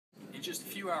In just a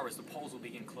few hours, the polls will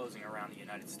begin closing around the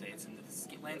United States, and the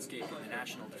landscape of the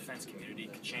national defense community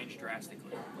could change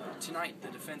drastically. Tonight, the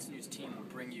Defense News team will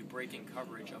bring you breaking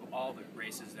coverage of all the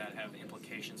races that have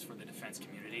implications for the defense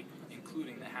community,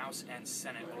 including the House and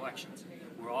Senate elections.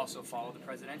 We'll also follow the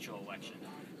presidential election.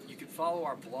 You can follow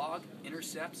our blog,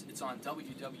 Intercepts. It's on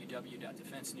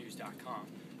www.defensenews.com,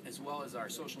 as well as our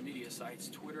social media sites,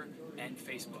 Twitter and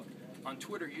Facebook. On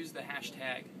Twitter, use the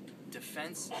hashtag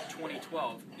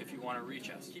Defense2012 if you want to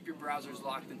reach us. Keep your browsers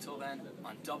locked until then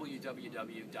on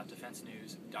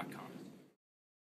www.defensenews.com.